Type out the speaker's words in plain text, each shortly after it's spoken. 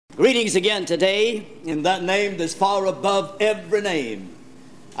Greetings again today in that name that's far above every name,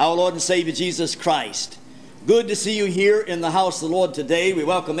 our Lord and Savior Jesus Christ. Good to see you here in the house of the Lord today. We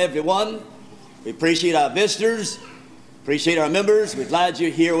welcome everyone. We appreciate our visitors, appreciate our members. We're glad you're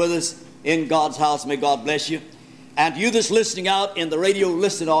here with us in God's house. May God bless you. And you that's listening out in the radio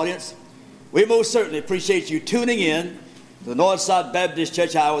listening audience, we most certainly appreciate you tuning in to the Northside Baptist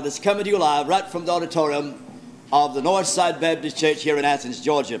Church Hour that's coming to you live right from the auditorium of the Northside Baptist Church here in Athens,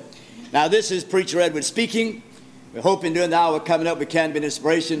 Georgia. Now, this is Preacher Edward speaking. We're hoping during the hour coming up we can be an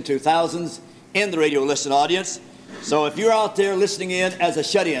inspiration to thousands in the radio listening audience. So if you're out there listening in as a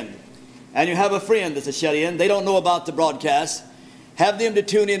shut-in, and you have a friend that's a shut-in, they don't know about the broadcast, have them to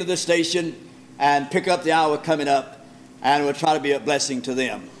tune into the station and pick up the hour coming up, and we'll try to be a blessing to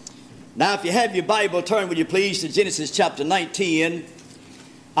them. Now, if you have your Bible, turn, would you please, to Genesis chapter 19.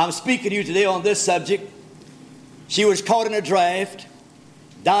 I'm speaking to you today on this subject. She was caught in a draft,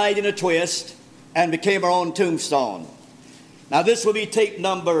 died in a twist, and became her own tombstone. Now, this will be tape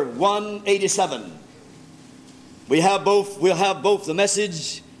number 187. We'll have both the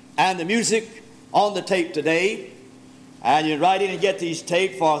message and the music on the tape today. And you can write in and get these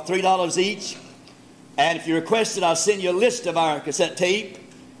tapes for $3 each. And if you request it, I'll send you a list of our cassette tape.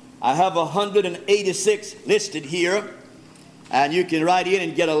 I have 186 listed here. And you can write in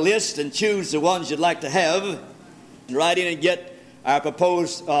and get a list and choose the ones you'd like to have. And write in and get our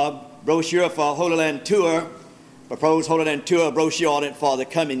proposed brochure for Holy Land Tour, proposed Holy Land Tour brochure on it for the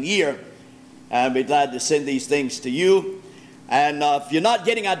coming year. And we're glad to send these things to you. And if you're not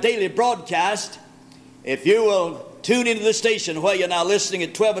getting our daily broadcast, if you will tune into the station where you're now listening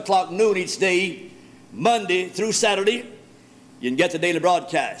at 12 o'clock noon each day, Monday through Saturday, you can get the daily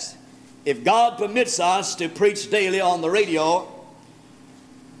broadcast. If God permits us to preach daily on the radio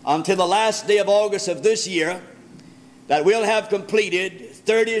until the last day of August of this year, that we'll have completed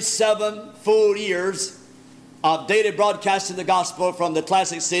 37 full years of daily broadcasting the gospel from the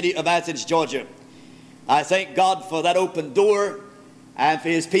classic city of Athens, Georgia. I thank God for that open door and for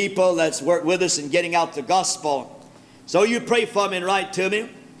His people that's worked with us in getting out the gospel. So you pray for me and write to me.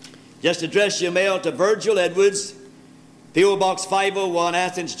 Just address your mail to Virgil Edwards, P.O. Box 501,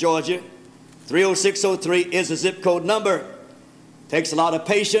 Athens, Georgia. 30603 is the zip code number. Takes a lot of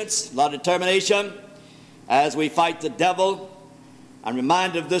patience, a lot of determination as we fight the devil. I'm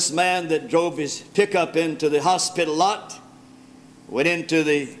reminded of this man that drove his pickup into the hospital lot, went into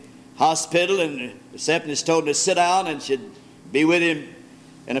the hospital, and the receptionist told him to sit down and should be with him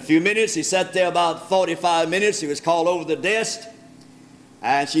in a few minutes. He sat there about 45 minutes. He was called over the desk,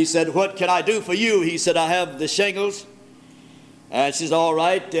 and she said, "What can I do for you?" He said, "I have the shingles." And she said, "All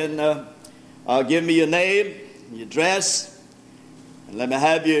right, then give me your name, your address, and let me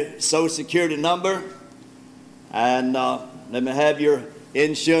have your social security number, and let me have your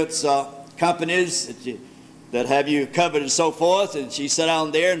insurance companies that have you covered and so forth." And she sat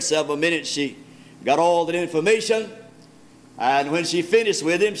down there, in several minutes she got all that information. And when she finished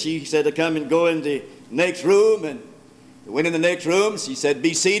with him, she said to come and go in the next room. And went in the next room. She said,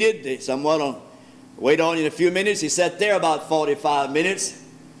 "Be seated. Someone will wait on you in a few minutes." He sat there about 45 minutes.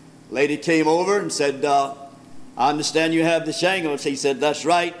 Lady came over and said, "I understand you have the shingles." He said, "That's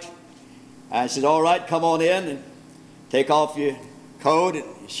right." And she said, "All right, come on in and take off your coat and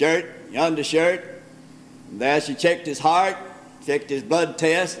your shirt, your undershirt." And there she checked his heart, checked his blood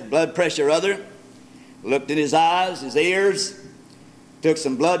test, blood pressure rather, looked in his eyes, his ears, took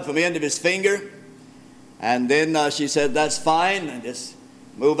some blood from the end of his finger. And then she said, "That's fine, and just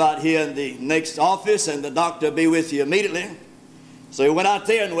move out here in the next office and the doctor will be with you immediately." So he went out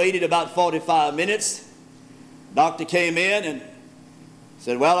there and waited about 45 minutes. Doctor came in and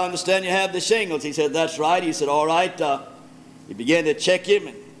said, "Well, I understand you have the shingles." He said, "That's right." He said, "All right." He began to check him.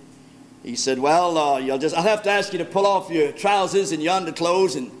 And he said, "Well, I'll have to ask you to pull off your trousers and your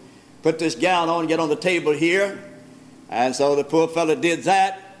underclothes and put this gown on and get on the table here." And so the poor fellow did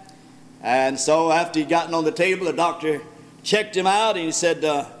that. And so after he'd gotten on the table, the doctor checked him out, and he said,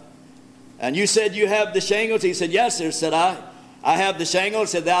 "And you said you have the shingles?" He said, "Yes, sir." Said, I have the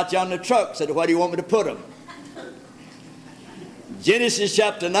shingles." Said, "They're out yonder in the truck." Said, "Where do you want me to put them?" Genesis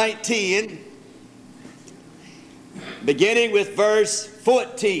chapter 19, beginning with verse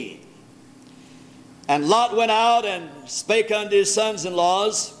 14. "And Lot went out and spake unto his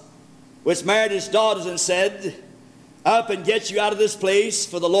sons-in-laws, which married his daughters, and said, Up and get you out of this place,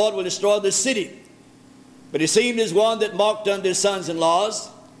 for the Lord will destroy this city. But he seemed as one that mocked unto his sons-in-laws.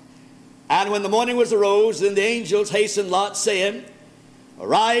 And when the morning was arose, then the angels hastened Lot, saying,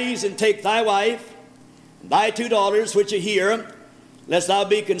 Arise and take thy wife, and thy 2 daughters which are here, lest thou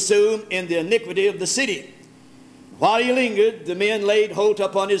be consumed in the iniquity of the city. While he lingered, the men laid hold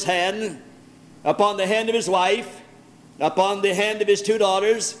upon his hand, upon the hand of his wife, upon the hand of his 2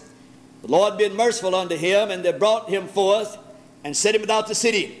 daughters. The Lord being merciful unto him, and they brought him forth, and set him without the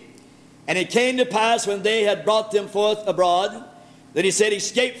city. And it came to pass, when they had brought them forth abroad, that he said,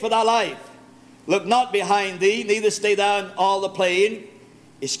 Escape for thy life. Look not behind thee, neither stay thou in all the plain.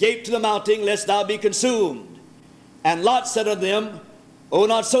 Escape to the mountain, lest thou be consumed. And Lot said unto them, O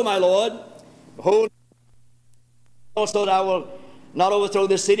not so, my Lord. Behold, also thou wilt not overthrow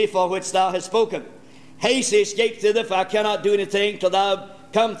this city for which thou hast spoken. Haste, escape thither, for I cannot do anything till thou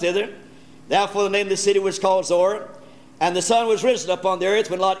come thither. Therefore the name of the city was called Zoar. And the sun was risen upon the earth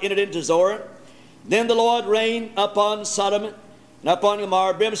when Lot entered into Zoar. Then the Lord rained upon Sodom and upon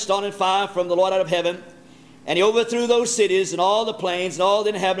Gomorrah brimstone and fire from the Lord out of heaven. And he overthrew those cities and all the plains and all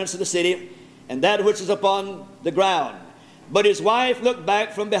the inhabitants of the city and that which was upon the ground. But his wife looked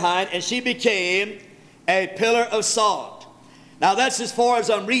back from behind, and she became a pillar of salt. Now that's as far as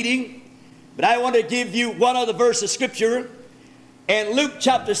I'm reading, but I want to give you one other verse of Scripture. In Luke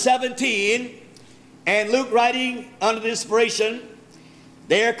chapter 17, and Luke writing under the inspiration,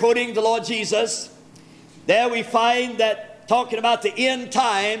 there quoting the Lord Jesus, there we find that talking about the end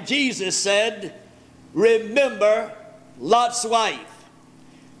time, Jesus said, remember Lot's wife.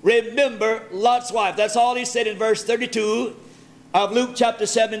 Remember Lot's wife. That's all he said in verse 32 of Luke chapter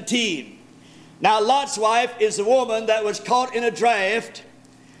 17. Now Lot's wife is a woman that was caught in a draft.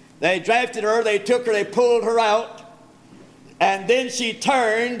 They drafted her, they took her, they pulled her out, and then she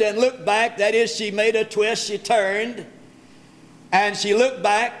turned and looked back. That is, she made a twist, she turned, and she looked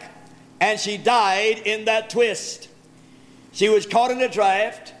back, and she died in that twist. She was caught in a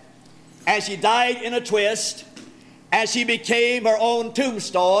draft, and she died in a twist, and she became her own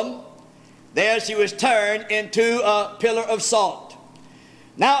tombstone. There she was turned into a pillar of salt.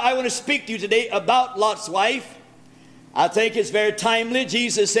 Now I want to speak to you today about Lot's wife. I think it's very timely.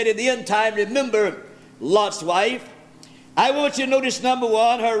 Jesus said in the end time, remember Lot's wife. I want you to notice, number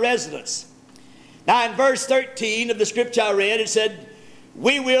one, her residence. Now in verse 13 of the scripture I read, it said,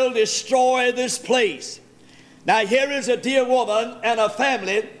 we will destroy this place. Now here is a dear woman and a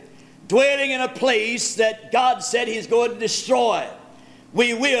family dwelling in a place that God said he's going to destroy.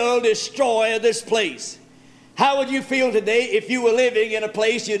 We will destroy this place. How would you feel today if you were living in a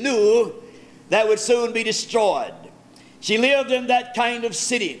place you knew that would soon be destroyed? She lived in that kind of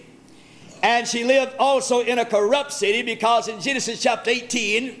city. And she lived also in a corrupt city, because in Genesis chapter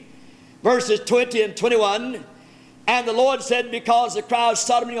 18, verses 20 and 21, and the Lord said, because the cry of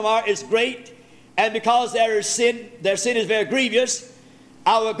Sodom and Gomorrah is great, and because their sin is very grievous,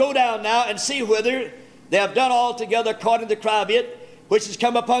 I will go down now and see whether they have done altogether according to the cry of it, which has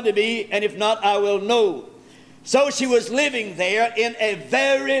come upon me, and if not, I will know. So she was living there in a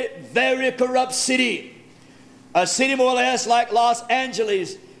very, very corrupt city. A city more or less like Los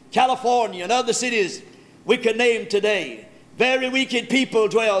Angeles, California, and other cities we could name today. Very wicked people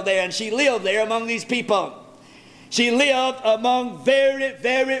dwell there, and she lived there among these people. She lived among very,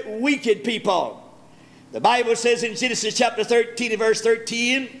 very wicked people. The Bible says in Genesis chapter 13 and verse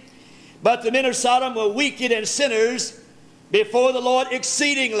 13, but the men of Sodom were wicked and sinners before the Lord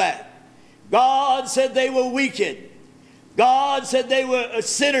exceedingly. God said they were wicked. God said they were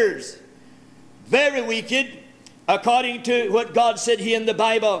sinners. Very wicked, according to what God said here in the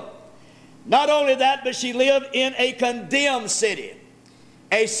Bible. Not only that, but she lived in a condemned city.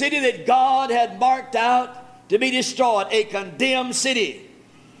 A city that God had marked out to be destroyed. A condemned city.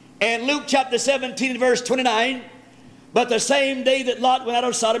 In Luke chapter 17 verse 29, but the same day that Lot went out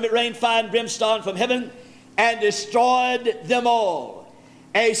of Sodom, it rained fire and brimstone from heaven and destroyed them all.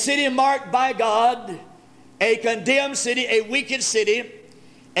 A city marked by God, a condemned city, a wicked city,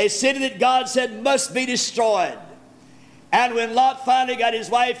 a city that God said must be destroyed. And when Lot finally got his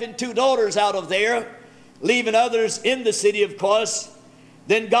wife and 2 daughters out of there, leaving others in the city, of course,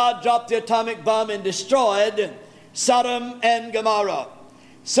 then God dropped the atomic bomb and destroyed Sodom and Gomorrah.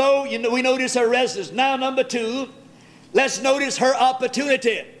 So, we notice her residence. Now, number 2, let's notice her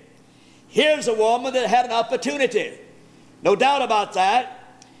opportunity. Here's a woman that had an opportunity. No doubt about that.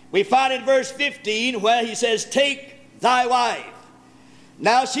 We find in verse 15 where he says, take thy wife.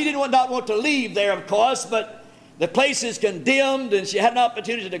 Now, she did not want to leave there, of course, but the place is condemned, and she had an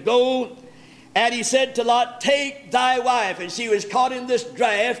opportunity to go. And he said to Lot, take thy wife. And she was caught in this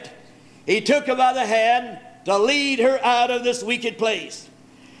draft. He took her by the hand to lead her out of this wicked place.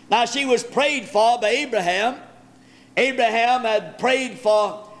 Now, she was prayed for by Abraham. Abraham had prayed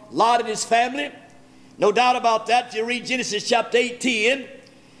for Lot and his family. No doubt about that. If you read Genesis chapter 18,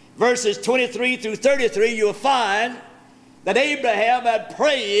 verses 23 through 33, you'll find that Abraham had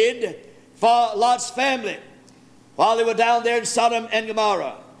prayed for Lot's family. while they were down there in Sodom and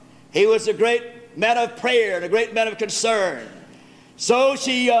Gomorrah. He was a great man of prayer and a great man of concern. So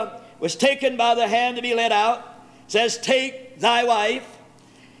she was taken by the hand to be led out. It says, take thy wife.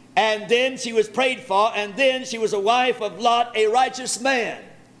 And then she was prayed for, and then she was a wife of Lot, a righteous man.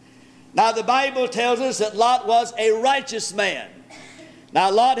 Now the Bible tells us that Lot was a righteous man.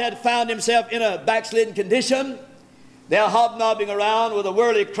 Now Lot had found himself in a backslidden condition. They're hobnobbing around with a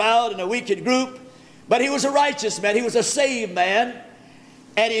worldly crowd and a wicked group. But he was a righteous man. He was a saved man.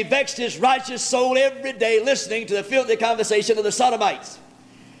 And he vexed his righteous soul every day listening to the filthy conversation of the Sodomites.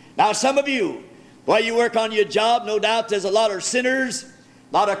 Now some of you, while you work on your job, no doubt there's a lot of sinners,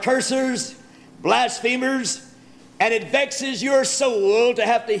 a lot of cursers, blasphemers, and it vexes your soul to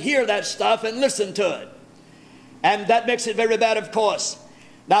have to hear that stuff and listen to it. And that makes it very bad, of course.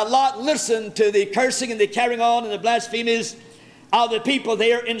 Now Lot listened to the cursing and the carrying on and the blasphemies of the people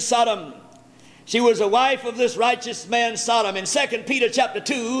there in Sodom. She was a wife of this righteous man Sodom. In 2 Peter chapter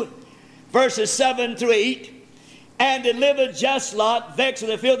 2, verses 7 through 8, and delivered just Lot, vexed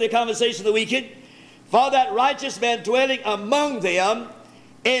with the filthy conversation of the wicked, for that righteous man dwelling among them,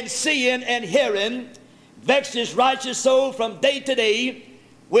 in seeing and hearing, vexed his righteous soul from day to day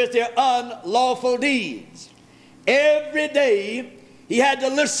with their unlawful deeds. Every day he had to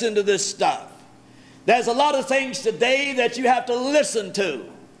listen to this stuff. There's a lot of things today that you have to listen to.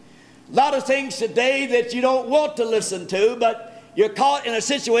 A lot of things today that you don't want to listen to, but you're caught in a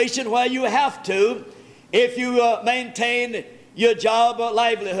situation where you have to if you maintain your job or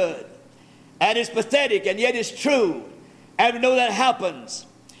livelihood. And it's pathetic, and yet it's true. And we know that happens.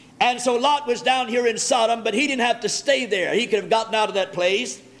 And so Lot was down here in Sodom, but he didn't have to stay there. He could have gotten out of that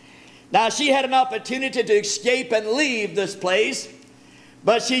place. Now she had an opportunity to escape and leave this place,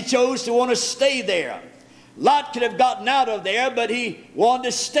 but she chose to want to stay there. Lot could have gotten out of there, but he wanted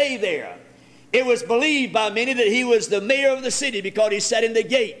to stay there. It was believed by many that he was the mayor of the city because he sat in the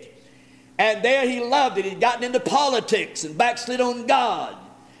gate. And there he loved it. He'd gotten into politics and backslid on God.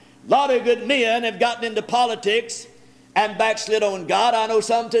 A lot of good men have gotten into politics and backslid on God. I know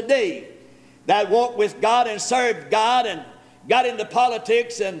some today that walked with God and served God and got into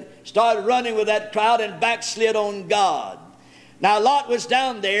politics and started running with that crowd and backslid on God. Now Lot was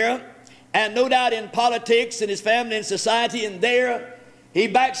down there, and no doubt in politics and his family and society, and there he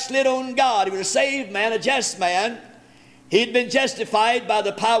backslid on God. He was a saved man, a just man. He'd been justified by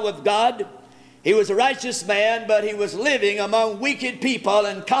the power of God. He was a righteous man, but he was living among wicked people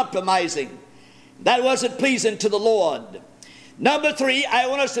and compromising. That wasn't pleasing to the Lord. Number 3, I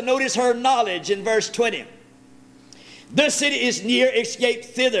want us to notice her knowledge in verse 20. This city is near, escape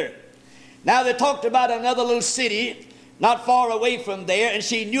thither. Now they talked about another little city not far away from there, and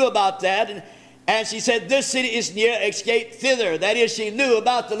she knew about that, and she said, this city is near, escape thither. That is, she knew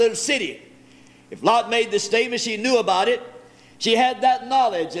about the little city. If Lot made the statement, she knew about it. She had that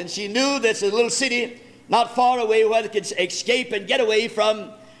knowledge, and she knew there's a little city not far away where they could escape and get away from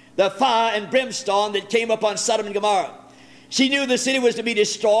the fire and brimstone that came upon Sodom and Gomorrah. She knew the city was to be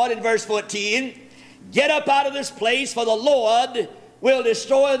destroyed in verse 14. Get up out of this place, for the Lord will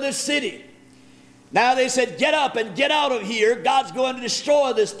destroy this city. Now they said, get up and get out of here. God's going to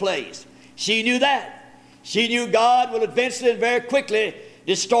destroy this place. She knew that. She knew God will eventually and very quickly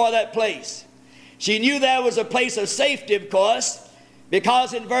destroy that place. She knew there was a place of safety, of course,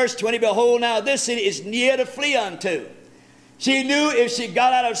 because in verse 20, behold, now this city is near to flee unto. She knew if she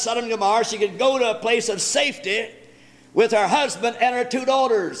got out of Sodom and Gomorrah, she could go to a place of safety with her husband and her 2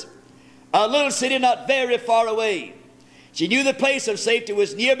 daughters. A little city not very far away. She knew the place of safety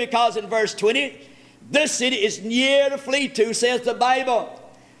was near because in verse 20, this city is near to flee to, says the Bible.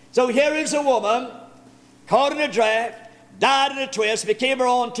 So here is a woman caught in a draft, died in a twist, became her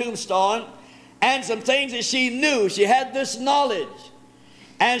own tombstone, and some things that she knew. She had this knowledge,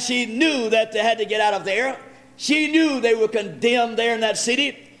 and she knew that they had to get out of there. She knew they were condemned there in that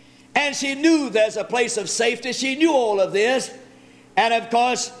city, and she knew there's a place of safety. She knew all of this, and of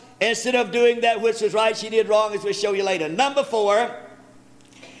course, instead of doing that which was right, she did wrong, as we'll show you later. Number 4,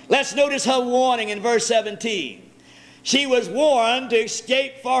 let's notice her warning in verse 17. She was warned to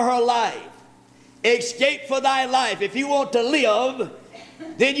escape for her life. Escape for thy life. If you want to live,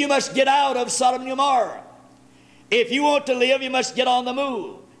 then you must get out of Sodom and Gomorrah. If you want to live, you must get on the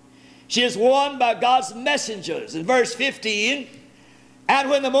move. She is warned by God's messengers. In verse 15, and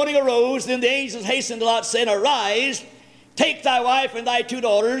when the morning arose, then the angels hastened to Lot, saying, arise, take thy wife and thy 2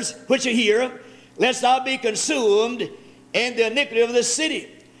 daughters, which are here, lest thou be consumed in the iniquity of this city.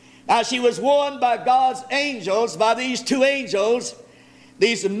 Now she was warned by God's angels, by these 2 angels,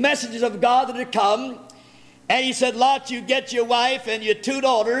 these messages of God that had come. And he said, Lot, you get your wife and your 2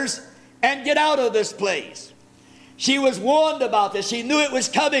 daughters and get out of this place. She was warned about this. She knew it was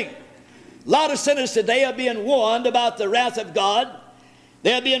coming. A lot of sinners today are being warned about the wrath of God.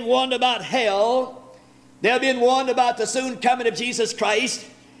 They're being warned about hell. They're being warned about the soon coming of Jesus Christ.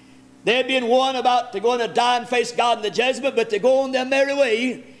 They're being warned about they're going to die and face God in the judgment, but they go on their merry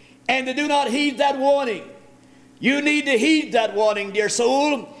way, and they do not heed that warning. You need to heed that warning, dear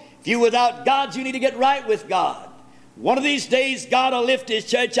soul. If you're without God, you need to get right with God. One of these days, God will lift His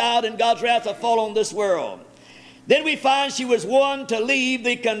church out, and God's wrath will fall on this world. Then we find she was warned to leave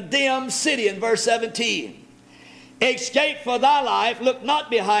the condemned city in verse 17. Escape for thy life, look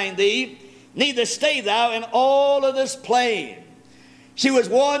not behind thee, neither stay thou in all of this plain. She was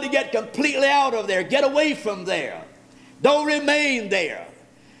warned to get completely out of there, get away from there. Don't remain there.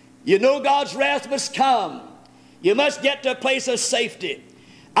 You know God's wrath must come. You must get to a place of safety.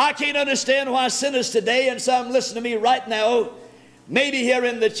 I can't understand why sinners today, and some listen to me right now, maybe here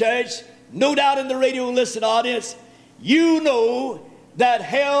in the church, no doubt in the radio listen audience, you know that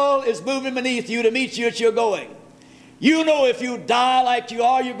hell is moving beneath you to meet you as you're going. You know if you die like you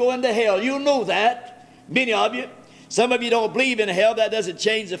are, you're going to hell. You know that, many of you. Some of you don't believe in hell. That doesn't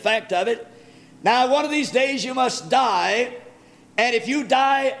change the fact of it. Now, one of these days you must die, and if you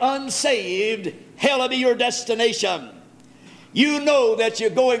die unsaved, hell will be your destination. You know that you're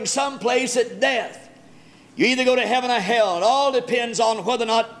going someplace at death. You either go to heaven or hell. It all depends on whether or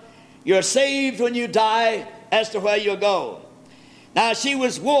not you're saved when you die as to where you'll go. Now, she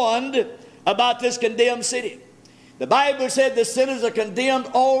was warned about this condemned city. The Bible said the sinners are condemned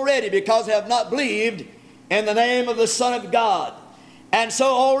already because they have not believed in the name of the Son of God. And so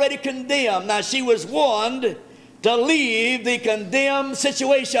already condemned. Now, she was warned to leave the condemned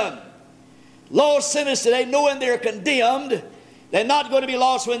situation. Lost sinners today, knowing they're condemned, they're not going to be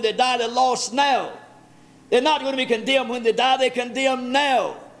lost when they die. They're lost now. They're not going to be condemned when they die. They're condemned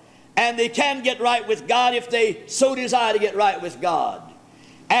now. And they can get right with God if they so desire to get right with God.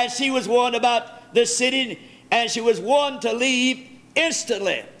 And she was warned about the city, and she was warned to leave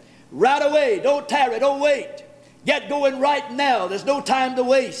instantly, right away. Don't tarry, don't wait. Get going right now. There's no time to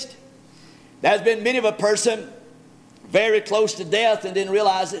waste. There's been many of a person very close to death and didn't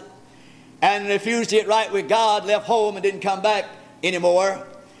realize it, and refused to get right with God, left home and didn't come back anymore.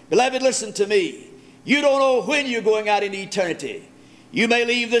 Beloved, listen to me. You don't know when you're going out into eternity. You may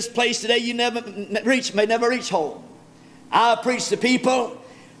leave this place today, you may never reach home. I've preached to people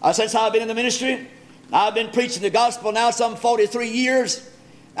since I've been in the ministry. I've been preaching the gospel now some 43 years.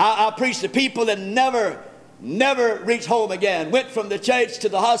 I preached to people that never reached home again. Went from the church to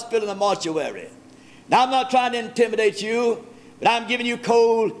the hospital and the mortuary. Now, I'm not trying to intimidate you, but I'm giving you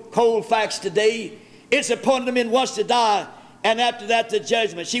cold facts today. It's appointed to men once to die, and after that the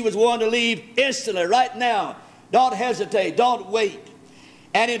judgment. She was warned to leave instantly, right now. Don't hesitate, don't wait.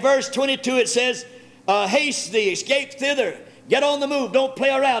 And in verse 22 it says, haste thee, escape thither, get on the move, don't play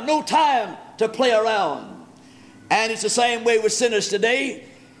around. No time to play around. And it's the same way with sinners today.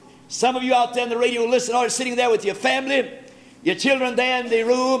 Some of you out there in the radio listen, are sitting there with your family, your children there in the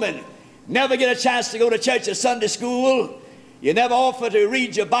room, and never get a chance to go to church or Sunday school. You never offer to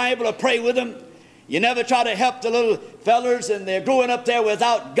read your Bible or pray with them. You never try to help the little fellers, and they're growing up there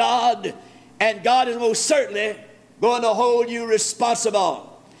without God. And God is most certainly going to hold you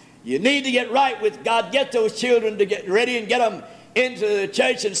responsible. You need to get right with God. Get those children to get ready and get them into the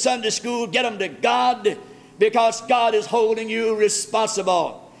church and Sunday school. Get them to God, because God is holding you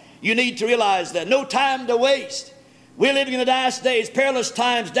responsible. You need to realize that. No time to waste. We're living in the last days, perilous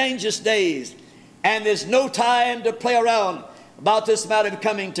times, dangerous days. And there's no time to play around about this matter of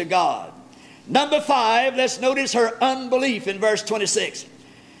coming to God. Number 5, let's notice her unbelief in verse 26.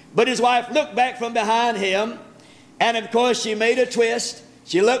 But his wife looked back from behind him, and of course she made a twist.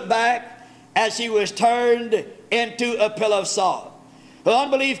 She looked back as she was turned into a pillar of salt. Her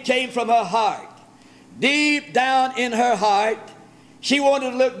unbelief came from her heart. Deep down in her heart, she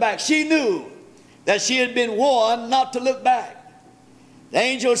wanted to look back. She knew that she had been warned not to look back. The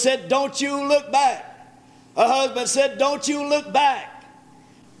angel said, don't you look back. Her husband said, don't you look back.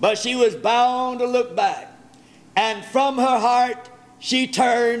 But she was bound to look back. And from her heart, she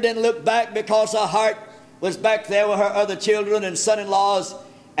turned and looked back, because her heart was back there with her other children and son-in-laws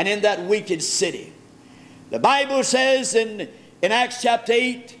and in that wicked city. The Bible says in Acts chapter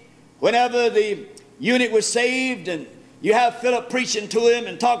 8, whenever the eunuch was saved, and you have Philip preaching to him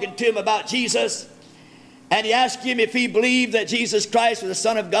and talking to him about Jesus, and he asked him if he believed that Jesus Christ was the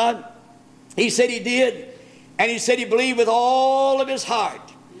Son of God. He said he did. And he said he believed with all of his heart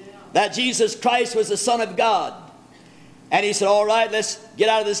that Jesus Christ was the Son of God. And he said, all right, let's get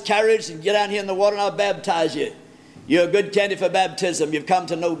out of this carriage and get down here in the water, and I'll baptize you. You're a good candidate for baptism. You've come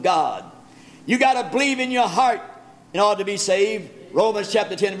to know God. You got to believe in your heart in order to be saved. Romans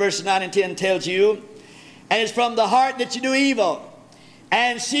chapter 10 verse 9 and 10 tells you, and it's from the heart that you do evil.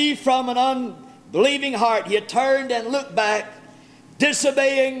 And she from an unbelieving heart, he had turned and looked back,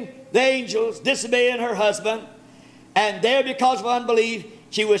 disobeying the angels, disobeying her husband. And there, because of unbelief,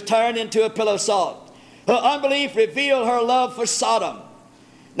 she was turned into a pillar of salt. Her unbelief revealed her love for Sodom.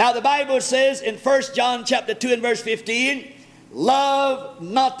 Now the Bible says in 1 John chapter 2 and verse 15, love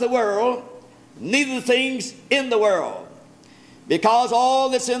not the world, neither the things in the world. Because all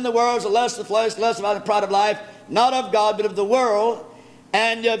that's in the world is the lust of the flesh, lust of the pride of life, not of God, but of the world.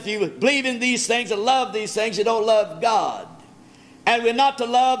 And if you believe in these things and love these things, you don't love God. And we're not to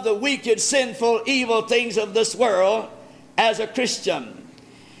love the wicked, sinful, evil things of this world as a Christian.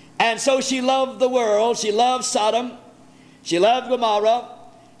 And so she loved the world. She loved Sodom. She loved Gomorrah.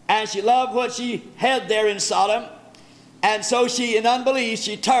 And she loved what she had there in Sodom. And so she, in unbelief,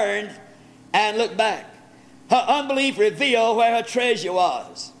 she turned and looked back. Her unbelief revealed where her treasure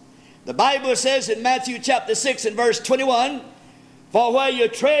was. The Bible says in Matthew chapter 6 and verse 21, for where your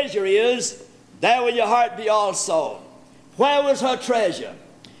treasure is, there will your heart be also. Where was her treasure?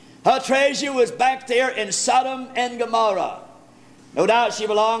 Her treasure was back there in Sodom and Gomorrah. No doubt she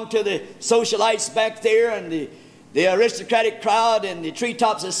belonged to the socialites back there and the aristocratic crowd and the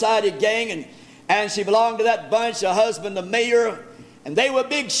Treetop Society gang, and she belonged to that bunch, her husband, the mayor, and they were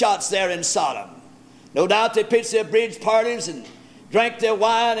big shots there in Sodom. No doubt they pitched their bridge parties and drank their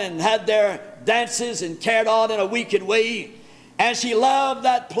wine and had their dances and carried on in a wicked way. And she loved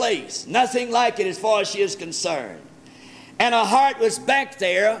that place, nothing like it as far as she is concerned. And her heart was back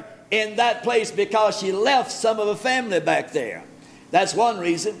there in that place because she left some of her family back there. That's one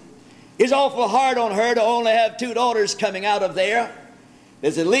reason. It's awful hard on her to only have 2 daughters coming out of there.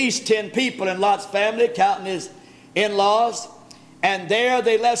 There's at least 10 people in Lot's family, counting his in-laws. And there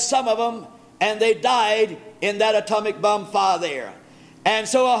they left some of them, and they died in that atomic bomb fire there. And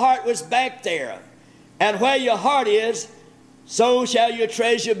so her heart was back there. And where your heart is, so shall your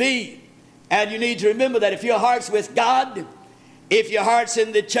treasure be. And you need to remember that if your heart's with God, if your heart's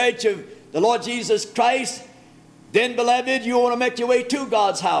in the church of the Lord Jesus Christ, then, beloved, you want to make your way to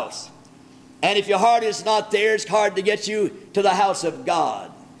God's house. And if your heart is not there, it's hard to get you to the house of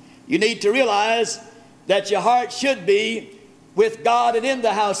God. You need to realize that your heart should be with God and in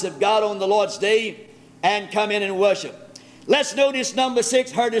the house of God on the Lord's day and come in and worship. Let's notice number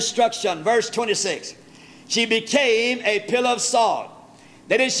 6, her destruction. Verse 26. She became a pillar of salt.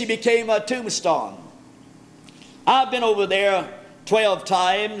 That is, she became a tombstone. I've been over there 12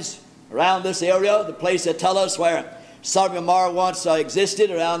 times around this area, the place that tell us where Sodom and Gomorrah once existed,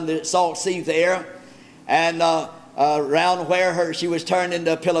 around the Salt Sea there, and around where she was turned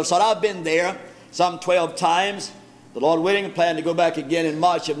into a pillar of salt. I've been there some 12 times. The Lord willing, I plan to go back again in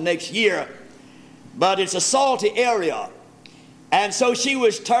March of next year. But it's a salty area. And so she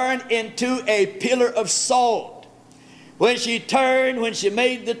was turned into a pillar of salt. When she turned, when she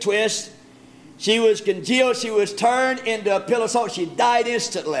made the twist, she was congealed, she was turned into a pillar of salt. She died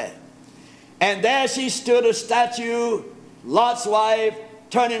instantly. And there she stood, a statue, Lot's wife,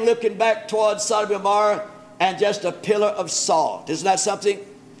 turning, looking back towards Sodom and Gomorrah, and just a pillar of salt. Isn't that something?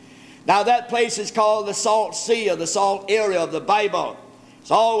 Now that place is called the Salt Sea, or the salt area of the Bible. It's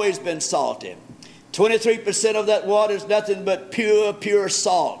always been salty. 23% of that water is nothing but pure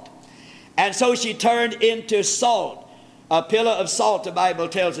salt. And so she turned into salt, a pillar of salt, the Bible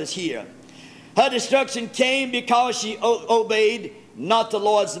tells us here. Her destruction came because she obeyed not the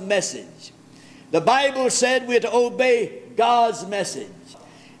Lord's message. The Bible said we're to obey God's message.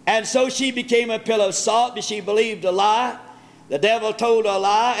 And so she became a pillar of salt, but she believed a lie. The devil told her a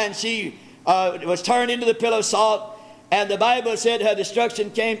lie, and she was turned into the pillar of salt. And the Bible said her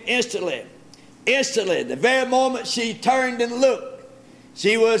destruction came instantly. Instantly, the very moment she turned and looked,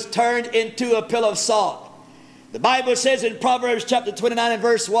 she was turned into a pillar of salt. The Bible says in Proverbs chapter 29 and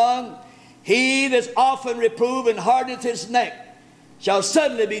verse 1, he that's often reproved and hardeneth his neck shall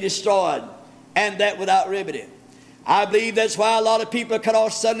suddenly be destroyed, and that without remedy. I believe that's why a lot of people are cut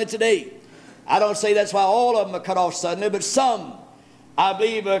off suddenly today. I don't say that's why all of them are cut off suddenly, but some, I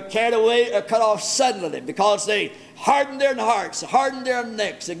believe, are carried away or cut off suddenly because they hardened their hearts, hardened their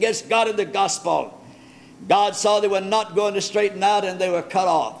necks against God and the gospel. God saw they were not going to straighten out, and they were cut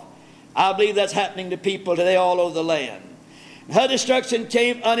off. I believe that's happening to people today all over the land. Her destruction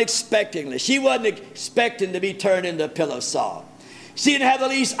came unexpectedly. She wasn't expecting to be turned into a pillar of salt. She didn't have the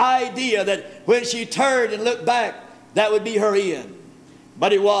least idea that when she turned and looked back, that would be her end.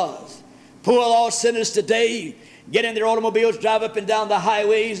 But it was. Poor lost sinners today get in their automobiles, drive up and down the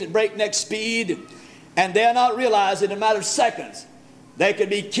highways at breakneck speed, and they're not realizing in a matter of seconds they could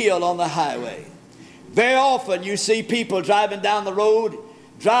be killed on the highway. Very often you see people driving down the road,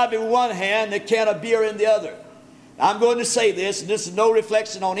 driving with one hand, a can of beer in the other. I'm going to say this, and this is no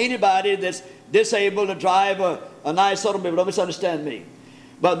reflection on anybody that's disabled to drive a nice automobile. Don't misunderstand me.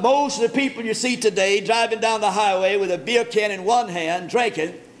 But most of the people you see today driving down the highway with a beer can in one hand,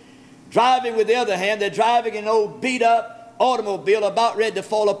 drinking, driving with the other hand, they're driving an old beat-up automobile about ready to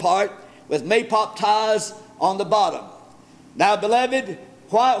fall apart with maypop tires on the bottom. Now, beloved,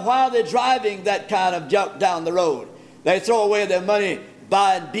 why are they driving that kind of junk down the road? They throw away their money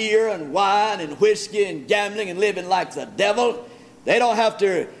buying beer and wine and whiskey and gambling and living like the devil. They don't have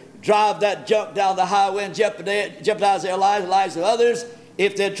to drive that junk down the highway and jeopardize their lives, the lives of others,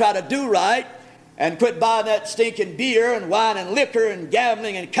 if they try to do right and quit buying that stinking beer and wine and liquor and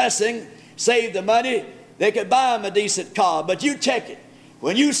gambling and cussing, save the money, they could buy them a decent car. But you check it.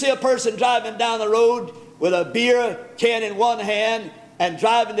 When you see a person driving down the road with a beer can in one hand and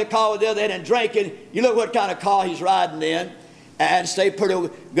driving the car with the other hand and drinking, you look what kind of car he's riding in, and stay pretty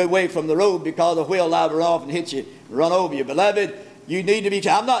good way from the road, because the wheel liable to run off and hit you, run over you. Beloved, you need to be,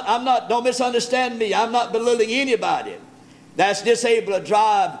 don't misunderstand me. I'm not belittling anybody that's disabled to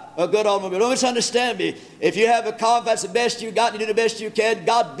drive a good automobile. Don't misunderstand me. If you have a car, if that's the best you got, and you do the best you can,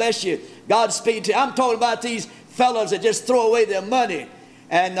 God bless you. Godspeed to you. I'm talking about these fellows that just throw away their money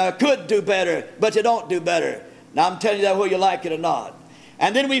and could do better, but they don't do better. Now, I'm telling you that whether you like it or not.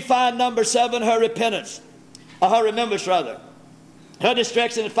 And then we find number 7, her repentance, or her remembrance rather. Her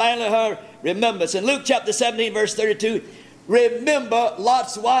distraction, and finally her remembrance. In Luke chapter 17, verse 32, remember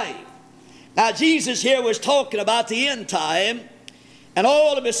Lot's wife. Now, Jesus here was talking about the end time, and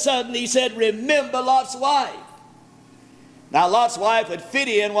all of a sudden he said, remember Lot's wife. Now, Lot's wife would fit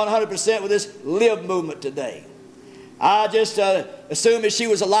in 100% with this live movement today. I just assume if she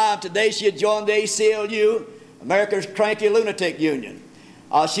was alive today, she had joined the ACLU, America's Cranky Lunatic Union.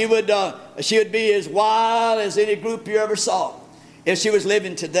 She would be as wild as any group you ever saw if she was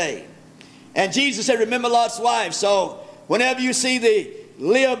living today. And Jesus said, remember Lot's wife. So whenever you see the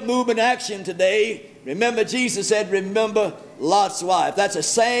live movement action today, remember Jesus said, remember Lot's wife. That's the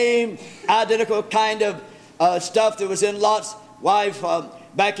same identical kind of stuff that was in Lot's wife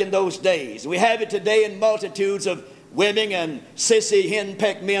back in those days. We have it today in multitudes of women and sissy,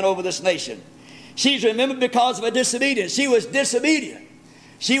 henpecked men over this nation. She's remembered because of her disobedience. She was disobedient.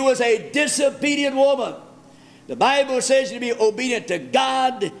 She was a disobedient woman. The Bible says you to be obedient to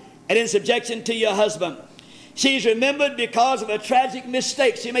God and in subjection to your husband. She's remembered because of a tragic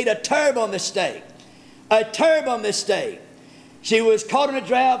mistake. She made a terrible mistake. A terrible mistake. She was caught in a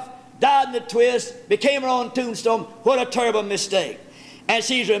draft, died in a twist, became her own tombstone. What a terrible mistake. And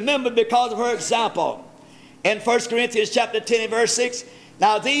she's remembered because of her example. In 1 Corinthians chapter 10 and verse 6,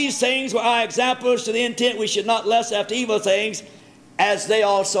 now these things were our examples to the intent we should not lust after evil things, as they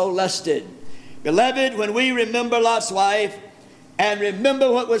also lusted. Beloved, when we remember Lot's wife and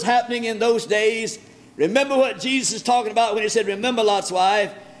remember what was happening in those days, remember what Jesus is talking about when he said, remember Lot's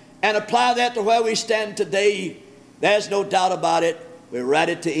wife, and apply that to where we stand today, there's no doubt about it, we're right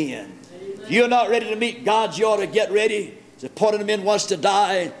at the end. If you're not ready to meet God, you ought to get ready. The point of the men wants to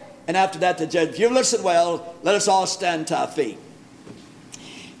die, and after that the judge. If you listen well, let us all stand to our feet.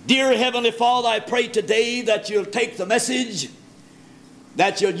 Dear Heavenly Father, I pray today that you'll take the message,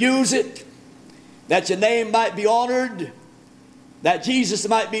 that you'll use it, that your name might be honored, that Jesus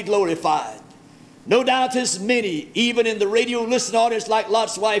might be glorified. No doubt there's many, even in the radio listening audience like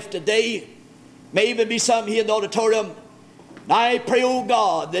Lot's wife today, may even be some here in the auditorium. And I pray, oh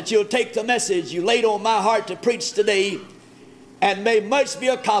God, that you'll take the message you laid on my heart to preach today, and may much be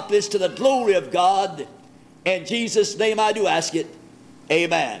accomplished to the glory of God. In Jesus' name I do ask it.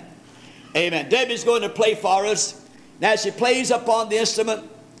 Amen. Amen. Debbie's going to play for us. Now she plays upon the instrument.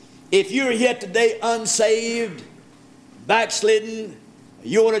 If you're here today unsaved, backslidden,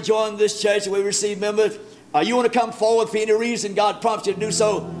 you want to join this church where we receive members, you want to come forward for any reason God prompts you to do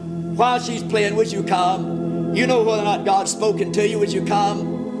so, while she's playing, would you come? You know whether or not God's spoken to you, would you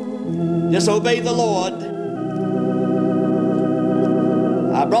come? Just obey the Lord.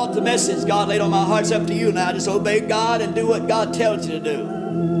 I brought the message God laid on my heart. It's up to you now. Just obey God and do what God tells you to do.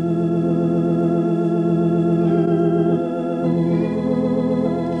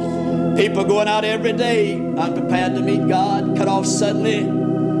 People going out every day unprepared to meet God, cut off suddenly,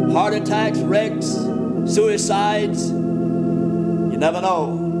 heart attacks, wrecks, suicides. You never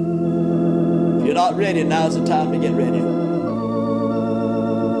know. If you're not ready, now's the time to get ready.